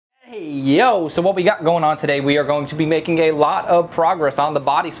Hey yo, so what we got going on today, we are going to be making a lot of progress on the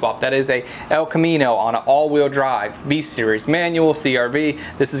body swap. That is a El Camino on an all-wheel drive V-Series manual CRV.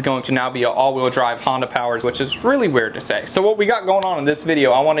 This is going to now be an all-wheel drive Honda powers, which is really weird to say. So what we got going on in this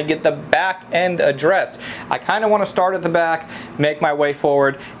video, I want to get the back end addressed. I kind of want to start at the back, make my way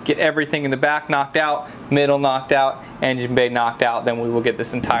forward, get everything in the back knocked out, middle knocked out, engine bay knocked out, then we will get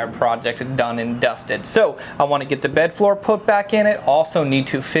this entire project done and dusted. So I want to get the bed floor put back in it. Also need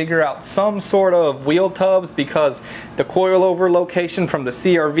to figure out some sort of wheel tubs because the coilover location from the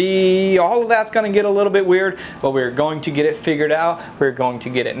CRV, all of that's going to get a little bit weird, but we're going to get it figured out. We're going to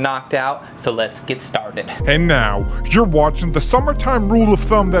get it knocked out. So let's get started. And now you're watching the summertime rule of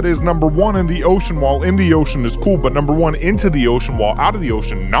thumb, that is number one in the ocean while in the ocean is cool, but number one into the ocean while out of the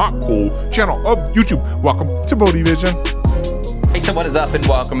ocean not cool channel of YouTube. Welcome to BodeVision. Hey, so what is up and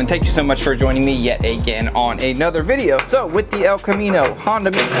welcome, and thank you so much for joining me yet again on another video. So with the El Camino,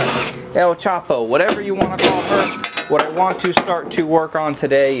 Honda Mino, El Chapo, whatever you want to call her, what I want to start to work on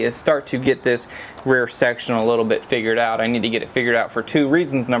today is start to get this rear section a little bit figured out. I need to get it figured out for two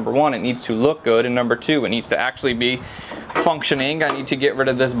reasons. Number one, it needs to look good, and number two, it needs to actually be functioning. I need to get rid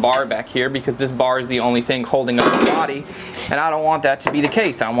of this bar back here because this bar is the only thing holding up the body, and I don't want that to be the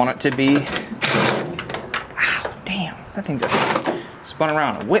case. I want it to be... Ow, damn, that thing just spun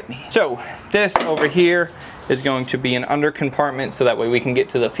around and whipped me. So this over here is going to be an under compartment, so that way we can get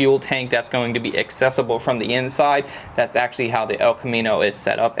to the fuel tank. That's going to be accessible from the inside. That's actually how the El Camino is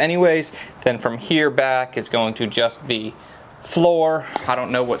set up anyways. Then from here back is going to just be floor. I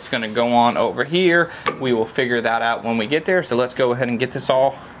don't know what's going to go on over here. We will figure that out when we get there. So let's go ahead and get this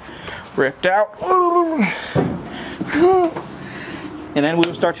all ripped out. And then we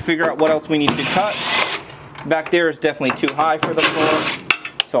will start to figure out what else we need to cut. Back there is definitely too high for the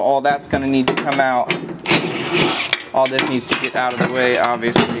floor, so all that's going to need to come out. All this needs to get out of the way,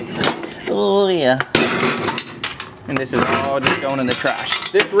 obviously. Oh yeah. And this is all just going in the trash.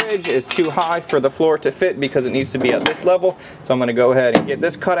 This ridge is too high for the floor to fit because it needs to be at this level. So I'm going to go ahead and get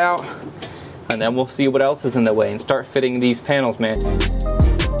this cut out, and then we'll see what else is in the way and start fitting these panels, man.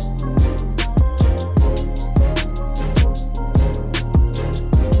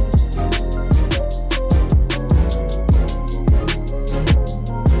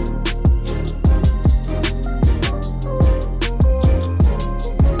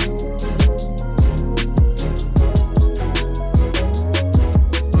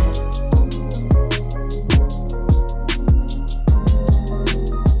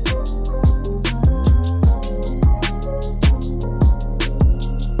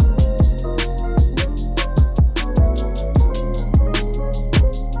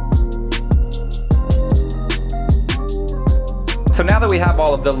 So now that we have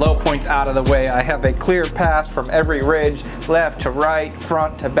all of the low points out of the way, I have a clear path from every ridge, left to right,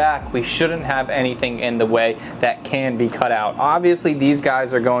 front to back. We shouldn't have anything in the way that can be cut out. Obviously, these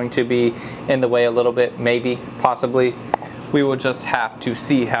guys are going to be in the way a little bit, maybe, possibly. We will just have to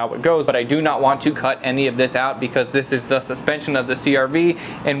see how it goes, but I do not want to cut any of this out because this is the suspension of the CRV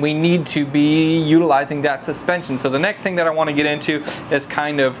and we need to be utilizing that suspension. So the next thing that I want to get into is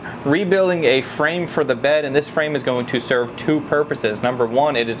kind of rebuilding a frame for the bed, and this frame is going to serve two purposes. Number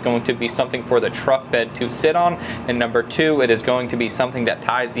one, it is going to be something for the truck bed to sit on, and number two, it is going to be something that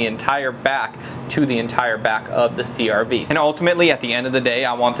ties the entire back to the entire back of the CRV. And ultimately, at the end of the day,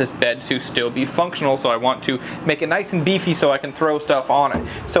 I want this bed to still be functional, so I want to make it nice and beefy so I can throw stuff on it.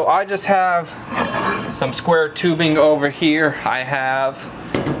 So I just have some square tubing over here. I have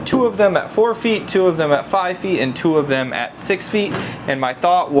two of them at 4 feet, two of them at 5 feet, and two of them at 6 feet. And my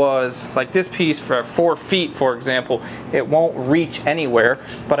thought was, like this piece for 4 feet, for example, it won't reach anywhere,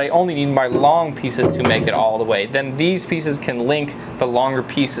 but I only need my long pieces to make it all the way. Then these pieces can link the longer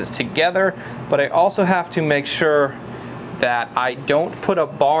pieces together, but I also have to make sure that I don't put a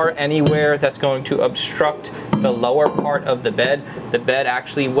bar anywhere that's going to obstruct the lower part of the bed. The bed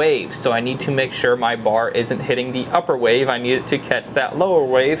actually waves, so I need to make sure my bar isn't hitting the upper wave. I need it to catch that lower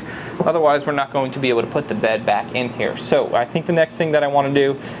wave. Otherwise, we're not going to be able to put the bed back in here. So I think the next thing that I want to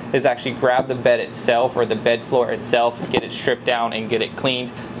do is actually grab the bed itself, or the bed floor itself, get it stripped down and get it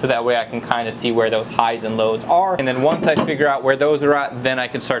cleaned, so that way I can kind of see where those highs and lows are. And then once I figure out where those are at, then I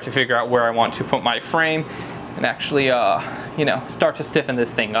can start to figure out where I want to put my frame and actually, you know, start to stiffen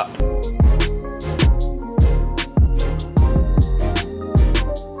this thing up.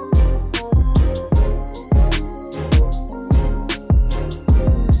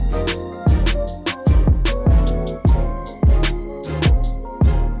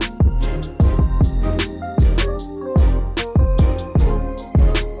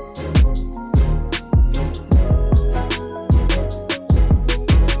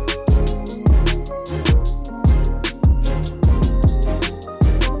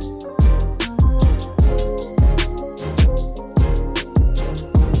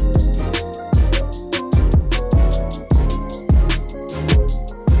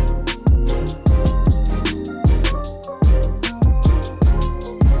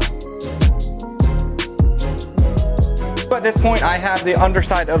 point, I have the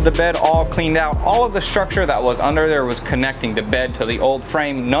underside of the bed all cleaned out. All of the structure that was under there was connecting the bed to the old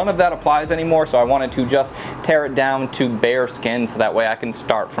frame. None of that applies anymore, so I wanted to just tear it down to bare skin so that way I can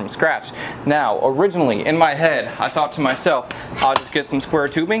start from scratch. Now, originally in my head, I thought to myself, I'll just get some square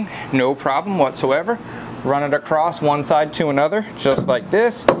tubing, no problem whatsoever. Run it across one side to another, just like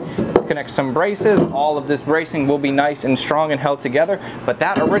this. Connect some braces. All of this bracing will be nice and strong and held together, but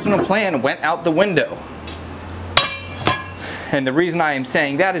that original plan went out the window. And the reason I am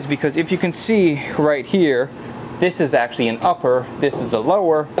saying that is because if you can see right here, this is actually an upper, this is a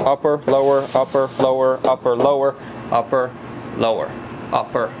lower, upper, lower, upper, lower, upper, lower, upper, lower,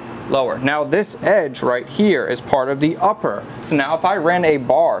 upper, lower. Now this edge right here is part of the upper. So now if I ran a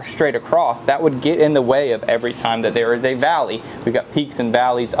bar straight across, that would get in the way of every time that there is a valley. We've got peaks and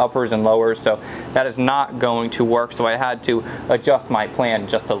valleys, uppers and lowers, so that is not going to work. So I had to adjust my plan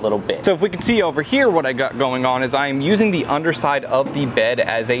just a little bit. So if we can see over here, what I got going on is I am using the underside of the bed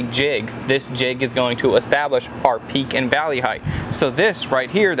as a jig. This jig is going to establish our peak and valley height. So this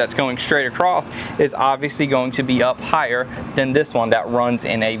right here that's going straight across is obviously going to be up higher than this one that runs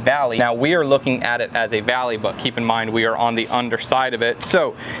in a valley. Now we are looking at it as a valley, but keep in mind we are on the underside of it.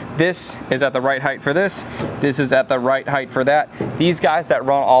 So this is at the right height for this. This is at the right height for that. These guys that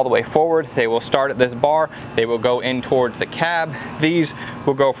run all the way forward, they will start at this bar. They will go in towards the cab. These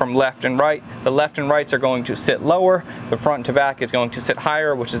will go from left and right. The left and rights are going to sit lower. The front to back is going to sit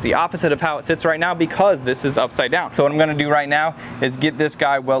higher, which is the opposite of how it sits right now because this is upside down. So what I'm going to do right now is get this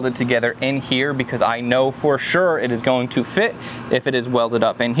guy welded together in here because I know for sure it is going to fit if it is welded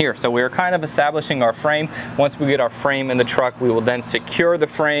up in here. So we're kind of establishing our frame. Once we get our frame in the truck, we will then secure the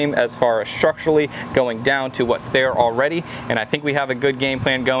frame as far as structurally going down to what's there already. And I think we have a good game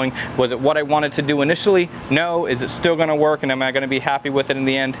plan going. Was it what I wanted to do initially? No. Is it still going to work? And am I going to be happy with it in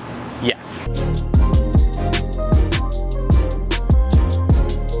the end? Yes.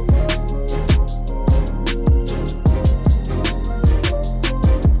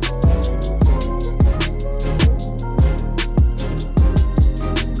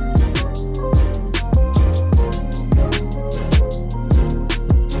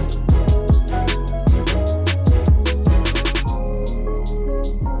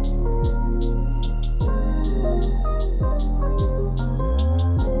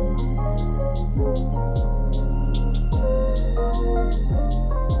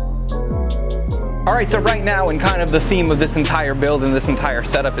 Alright, so right now, and kind of the theme of this entire build and this entire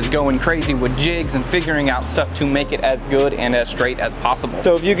setup is going crazy with jigs and figuring out stuff to make it as good and as straight as possible.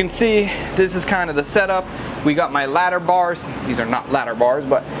 So if you can see, this is kind of the setup. We got my ladder bars. These are not ladder bars,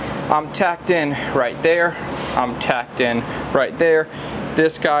 but I'm tacked in right there. I'm tacked in right there.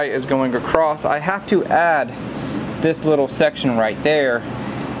 This guy is going across. I have to add this little section right there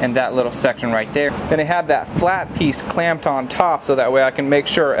and that little section right there. Then I have that flat piece clamped on top so that way I can make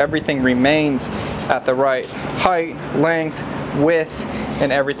sure everything remains at the right height, length, width,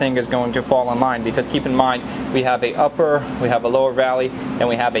 and everything is going to fall in line because keep in mind we have a upper, we have a lower valley, and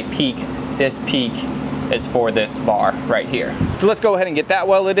we have a peak. This peak is for this bar right here. So let's go ahead and get that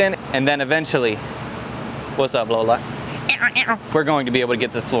welded in, and then eventually, what's up Lola? We're going to be able to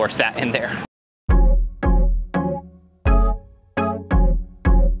get this floor sat in there.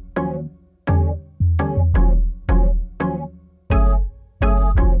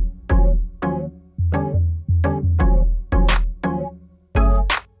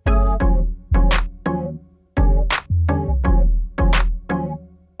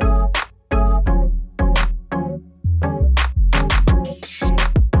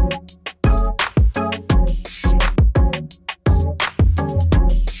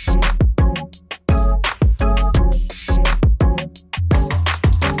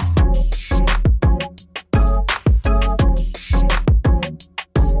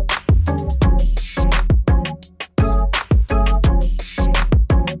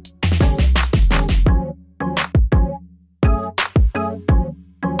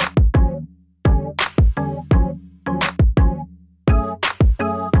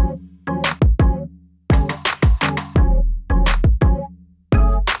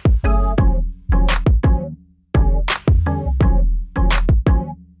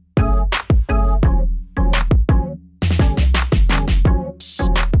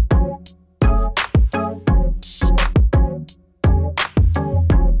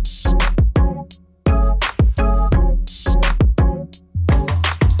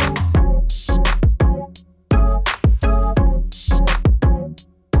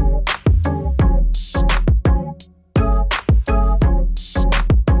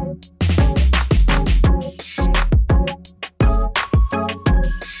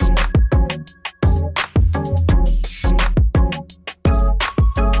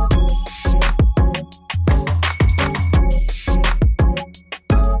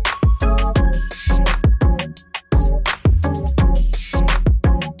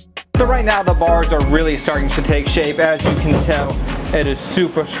 now the bars are really starting to take shape. As you can tell, it is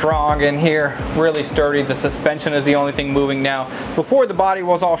super strong in here, really sturdy. The suspension is the only thing moving now. Before, the body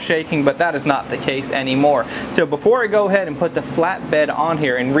was all shaking, but that is not the case anymore. So before I go ahead and put the flatbed on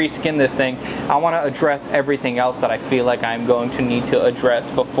here and reskin this thing, I want to address everything else that I feel like I'm going to need to address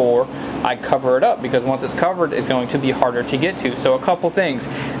before I cover it up, because once it's covered, it's going to be harder to get to. So a couple things.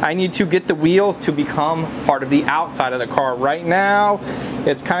 I need to get the wheels to become part of the outside of the car. Right now,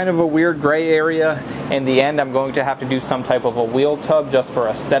 it's kind of a weird gray area. In the end, I'm going to have to do some type of a wheel tub just for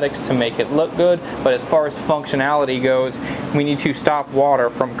aesthetics to make it look good. But as far as functionality goes, we need to stop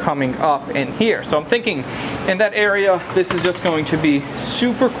water from coming up in here. So I'm thinking in that area, this is just going to be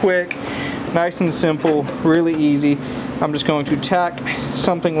super quick, nice and simple, really easy. I'm just going to tack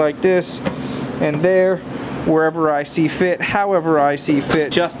something like this and there, wherever I see fit, however I see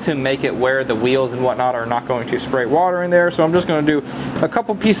fit, just to make it where the wheels and whatnot are not going to spray water in there. So I'm just going to do a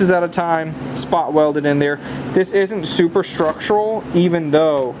couple pieces at a time, spot weld it in there. This isn't super structural, even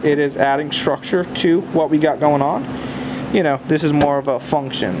though it is adding structure to what we got going on. You know, this is more of a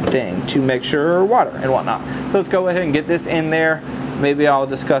function thing to make sure water and whatnot. So let's go ahead and get this in there. Maybe I'll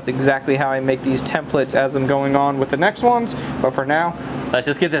discuss exactly how I make these templates as I'm going on with the next ones. But for now, let's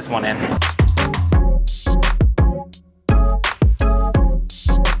just get this one in.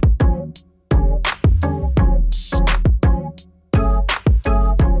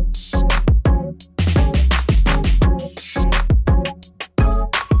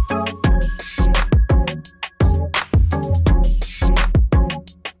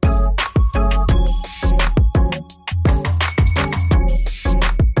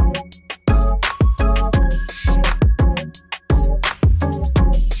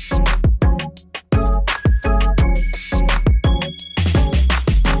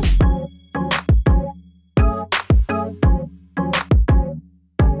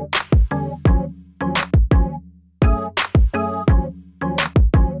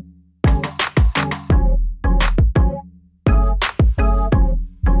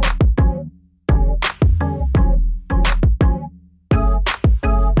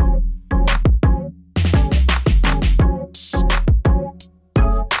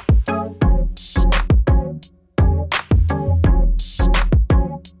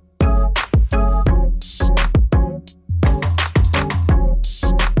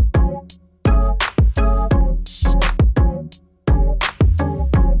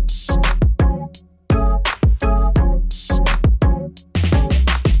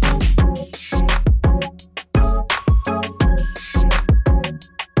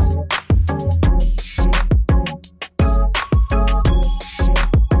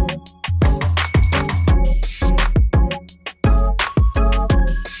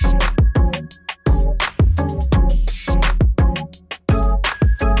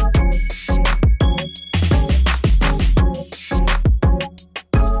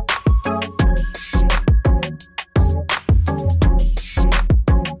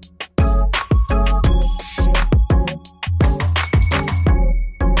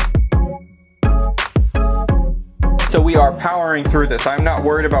 So we are powering through this. I'm not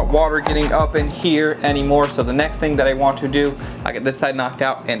worried about water getting up in here anymore. So the next thing that I want to do, I get this side knocked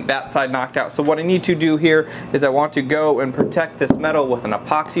out and that side knocked out. So what I need to do here is I want to go and protect this metal with an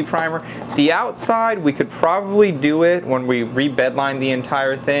epoxy primer. The outside, we could probably do it when we rebedline the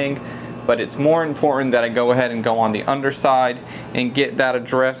entire thing, but it's more important that I go ahead and go on the underside and get that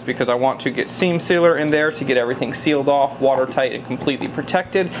addressed, because I want to get seam sealer in there to get everything sealed off, watertight and completely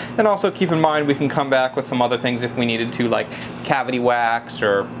protected. And also keep in mind we can come back with some other things if we needed to, like cavity wax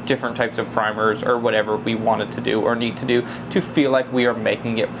or different types of primers or whatever we wanted to do or need to do to feel like we are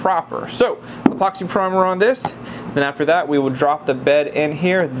making it proper. So epoxy primer on this. Then after that, we will drop the bed in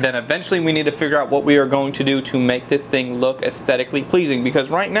here. Then eventually we need to figure out what we are going to do to make this thing look aesthetically pleasing, because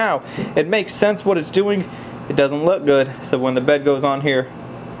right now it makes sense what it's doing. It doesn't look good. So when the bed goes on here,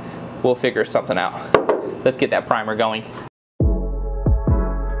 we'll figure something out. Let's get that primer going.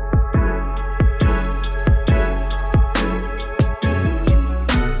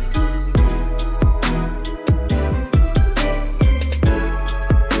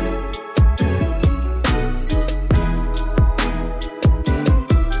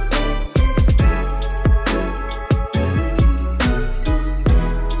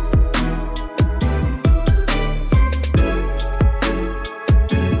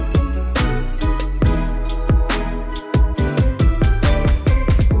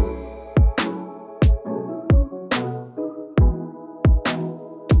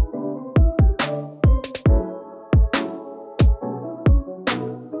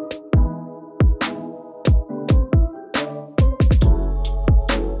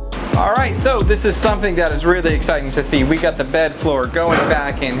 Alright, so this is something that is really exciting to see. We got the bed floor going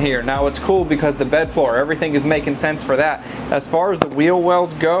back in here. Now it's cool because the bed floor, everything is making sense for that. As far as the wheel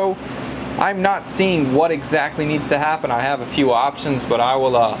wells go, I'm not seeing what exactly needs to happen. I have a few options, but I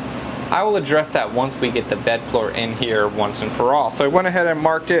will address that once we get the bed floor in here once and for all. So I went ahead and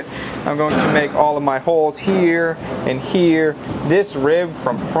marked it. I'm going to make all of my holes here and here. This rib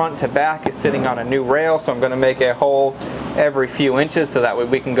from front to back is sitting on a new rail, so I'm going to make a hole every few inches so that way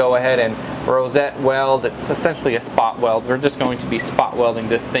we can go ahead and rosette weld. It's essentially a spot weld. We're just going to be spot welding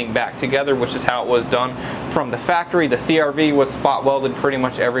this thing back together, which is how it was done from the factory. The CRV was spot welded pretty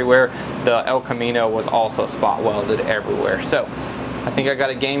much everywhere. The El Camino was also spot welded everywhere. So I think I got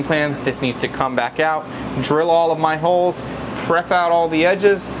a game plan. This needs to come back out, drill all of my holes, prep out all the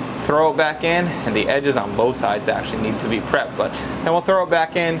edges, throw it back in, and the edges on both sides actually need to be prepped, but then we'll throw it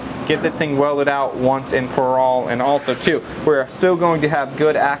back in, get this thing welded out once and for all. And also too, we're still going to have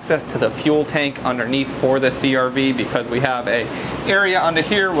good access to the fuel tank underneath for the CRV because we have a area under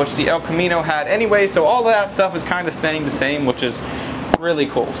here which the El Camino had anyway, so all of that stuff is kind of staying the same, which is really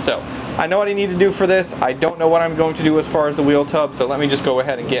cool. So I know what I need to do for this. I don't know what I'm going to do as far as the wheel tub, so let me just go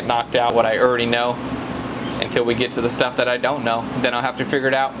ahead and get knocked out what I already know until we get to the stuff that I don't know. Then I'll have to figure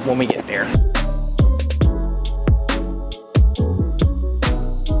it out when we get there.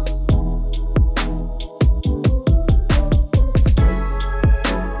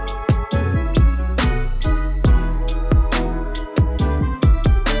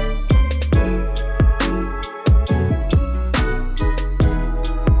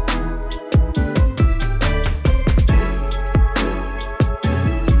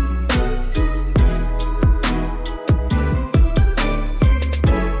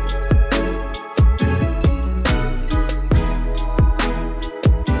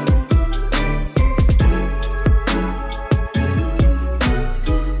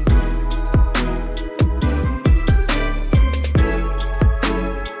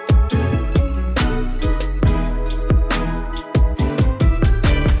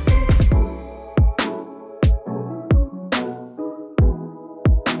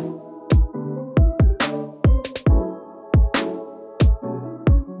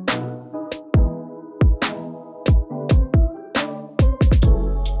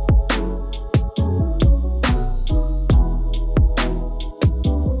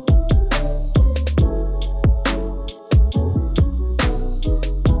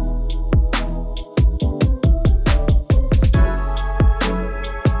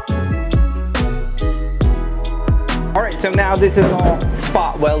 So now this is all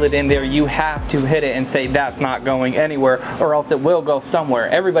spot welded in there. You have to hit it and say that's not going anywhere or else it will go somewhere.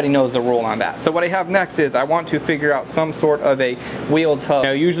 Everybody knows the rule on that. So what I have next is I want to figure out some sort of a wheel tub.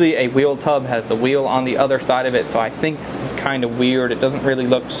 Now usually a wheel tub has the wheel on the other side of it, so I think this is kind of weird. It doesn't really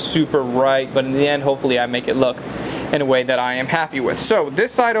look super right, but in the end hopefully I make it look in a way that I am happy with. So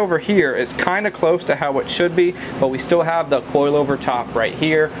this side over here is kind of close to how it should be, but we still have the coilover top right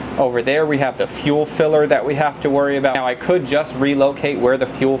here. Over there we have the fuel filler that we have to worry about. Now I could just relocate where the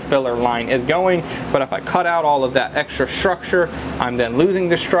fuel filler line is going, but if I cut out all of that extra structure, I'm then losing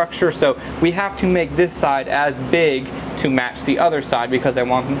the structure. So we have to make this side as big to match the other side because I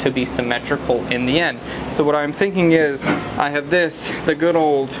want them to be symmetrical in the end. So what I'm thinking is I have this, the good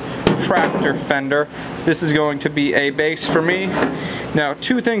old tractor fender. This is going to be a base for me. Now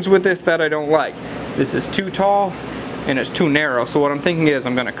two things with this that I don't like. This is too tall and it's too narrow. So what I'm thinking is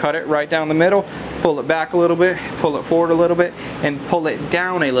I'm going to cut it right down the middle, pull it back a little bit, pull it forward a little bit, and pull it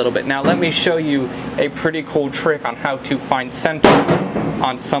down a little bit. Now let me show you a pretty cool trick on how to find center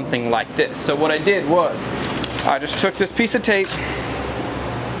on something like this. So what I did was I just took this piece of tape,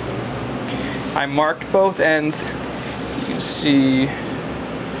 I marked both ends. You can see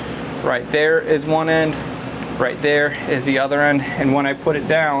right there is one end, right there is the other end, and when I put it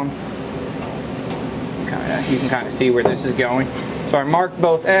down, you can kind of see where this is going. So I marked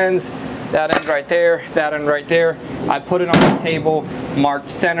both ends, that end right there, that end right there. I put it on the table,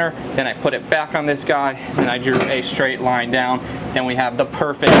 marked center, then I put it back on this guy, and I drew a straight line down. Then we have the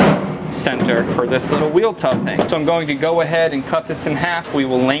perfect center for this little wheel tub thing. So I'm going to go ahead and cut this in half. We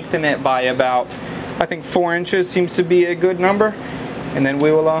will lengthen it by about, I think 4 inches seems to be a good number. And then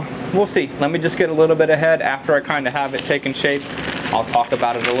we'll see. Let me just get a little bit ahead. After I kind of have it taken shape, I'll talk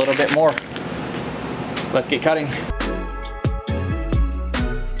about it a little bit more. Let's get cutting.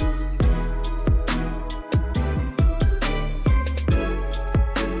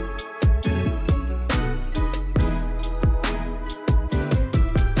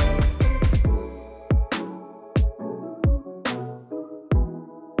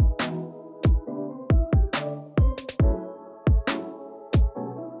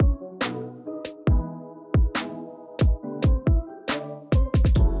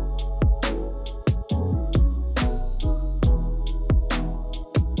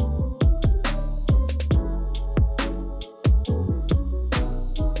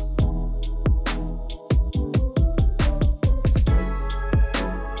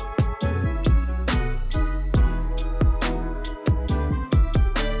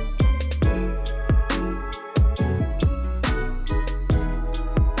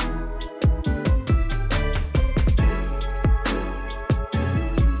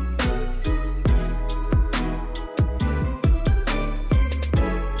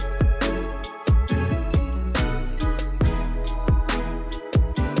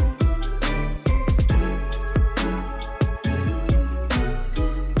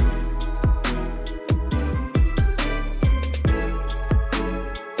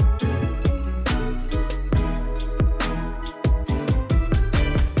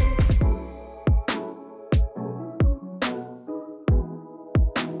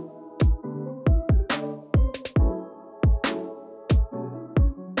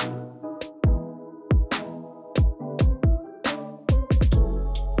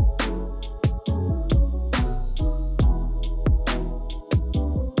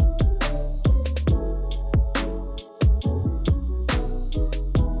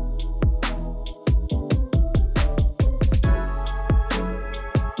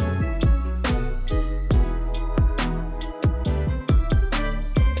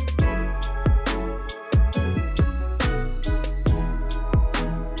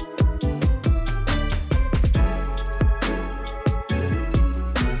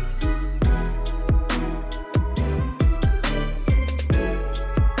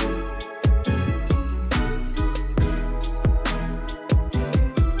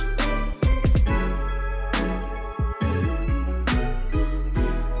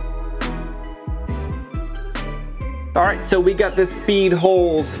 All right, so we got the speed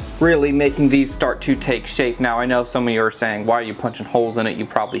holes really making these start to take shape. Now I know some of you are saying, why are you punching holes in it? You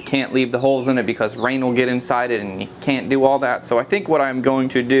probably can't leave the holes in it because rain will get inside it and you can't do all that. So I think what I'm going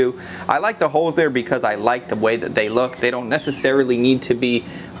to do, I like the holes there because I like the way that they look. They don't necessarily need to be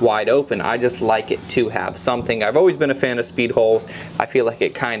wide open. I just like it to have something. I've always been a fan of speed holes. I feel like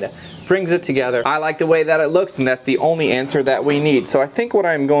it kind of brings it together. I like the way that it looks, and that's the only answer that we need. So I think what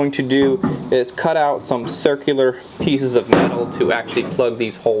I'm going to do is cut out some circular pieces of metal to actually plug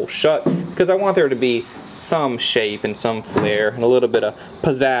these holes shut, because I want there to be some shape and some flair and a little bit of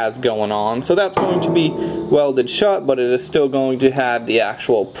pizzazz going on. So that's going to be welded shut, but it is still going to have the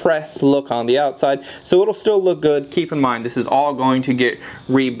actual press look on the outside, so it'll still look good. Keep in mind, this is all going to get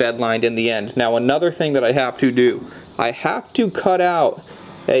re-bedlined in the end. Now another thing that I have to do, I have to cut out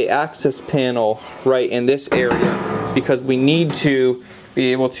a access panel right in this area, because we need to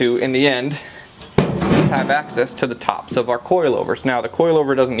be able to, in the end, have access to the tops of our coilovers. Now the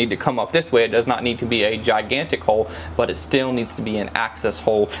coilover doesn't need to come up this way. It does not need to be a gigantic hole, but it still needs to be an access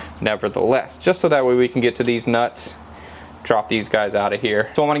hole nevertheless, just so that way we can get to these nuts, drop these guys out of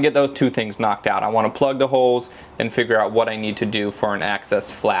here. So I want to get those two things knocked out. I want to plug the holes and figure out what I need to do for an access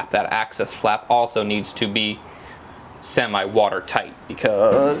flap. That access flap also needs to be semi-watertight,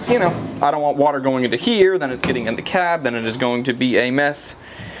 because, you know, I don't want water going into here, then it's getting in the cab, then it is going to be a mess.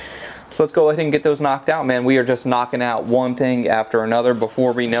 So let's go ahead and get those knocked out, man. We are just knocking out one thing after another.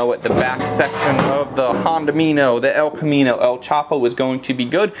 Before we know it, the back section of the Honda Mino, the El Camino, El Chapo is going to be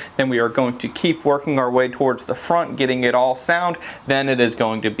good. Then we are going to keep working our way towards the front, getting it all sound. Then it is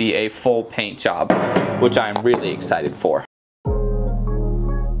going to be a full paint job, which I am really excited for.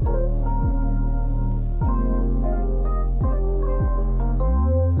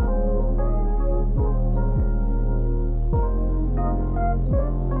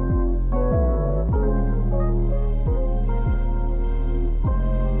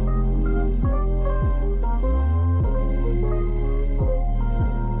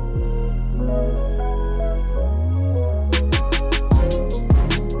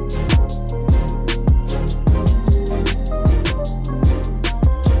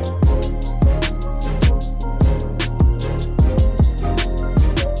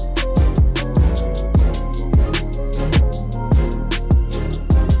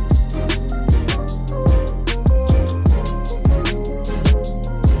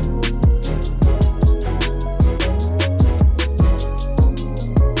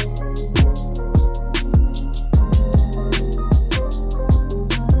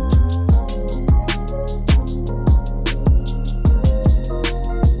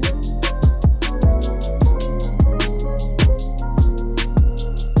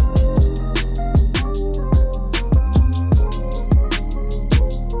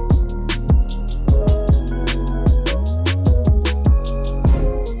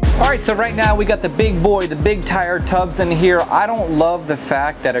 Alright, so right now we got the big boy, the big tire tubs in here. I don't love the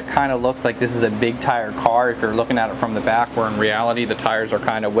fact that it kind of looks like this is a big tire car if you're looking at it from the back, where in reality the tires are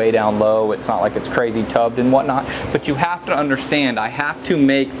kind of way down low. It's not like it's crazy tubbed and whatnot, but you have to understand, I have to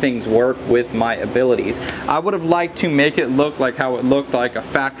make things work with my abilities. I would have liked to make it look like how it looked like a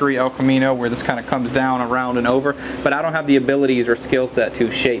factory El Camino, where this kind of comes down around and over, but I don't have the abilities or skill set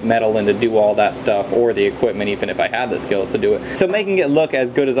to shape metal and to do all that stuff, or the equipment even if I had the skills to do it. So making it look as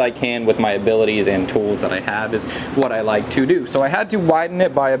good as I can with my abilities and tools that I have is what I like to do. So I had to widen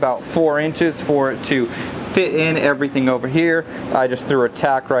it by about 4 inches for it to fit in everything over here. I just threw a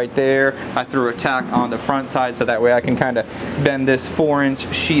tack right there. I threw a tack on the front side so that way I can kind of bend this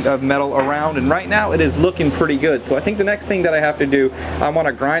 4-inch sheet of metal around, and right now it is looking pretty good. So I think the next thing that I have to do, I want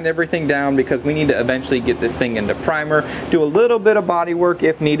to grind everything down, because we need to eventually get this thing into primer, do a little bit of body work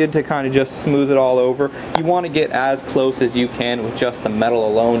if needed to kind of just smooth it all over. You want to get as close as you can with just the metal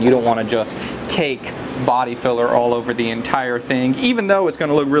alone. You don't want to just cake body filler all over the entire thing. Even though it's going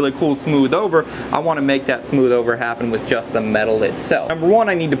to look really cool smooth over, I want to make that smooth over happen with just the metal itself. Number one,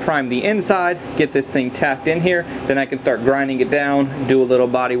 I need to prime the inside, get this thing tacked in here, then I can start grinding it down, do a little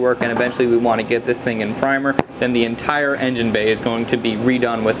body work, and eventually we want to get this thing in primer. Then the entire engine bay is going to be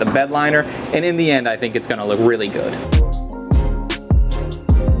redone with the bed liner, and in the end I think it's going to look really good.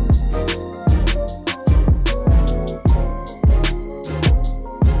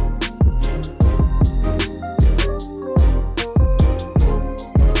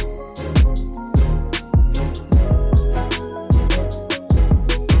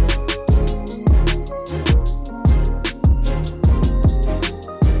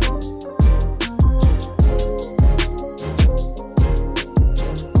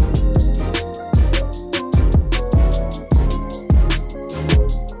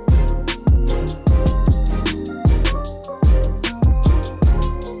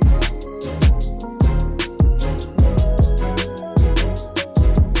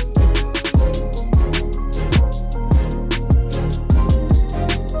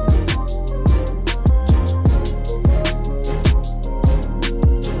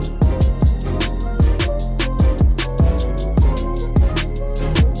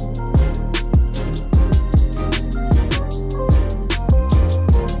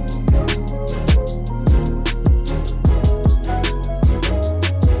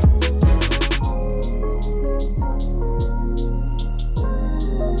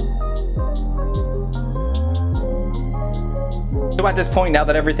 So at this point, now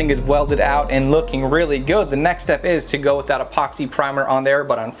that everything is welded out and looking really good, the next step is to go with that epoxy primer on there,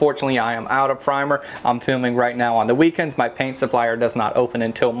 but unfortunately I am out of primer. I'm filming right now on the weekends. My paint supplier does not open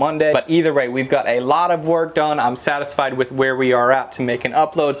until Monday, but either way, we've got a lot of work done. I'm satisfied with where we are at to make an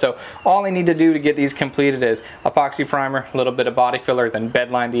upload, so all I need to do to get these completed is epoxy primer, a little bit of body filler, then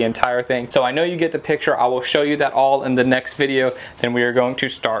bedline the entire thing. So I know you get the picture. I will show you that all in the next video. Then we are going to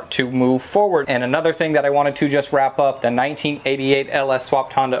start to move forward. And another thing that I wanted to just wrap up, the 1988 LS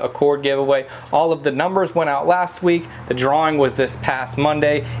Swapped Honda Accord giveaway. All of the numbers went out last week. The drawing was this past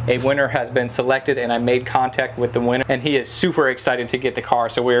Monday. A winner has been selected and I made contact with the winner and he is super excited to get the car.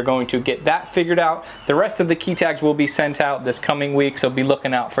 So we are going to get that figured out. The rest of the key tags will be sent out this coming week, so be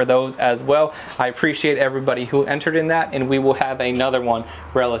looking out for those as well. I appreciate everybody who entered in that, and we will have another one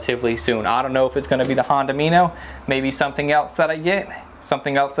relatively soon. I don't know if it's going to be the Honda Mino, maybe something else that I get,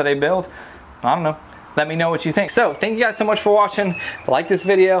 something else that I build. I don't know. Let me know what you think. So thank you guys so much for watching. Like this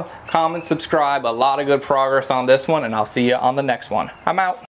video, comment, subscribe. A lot of good progress on this one, and I'll see you on the next one. I'm out.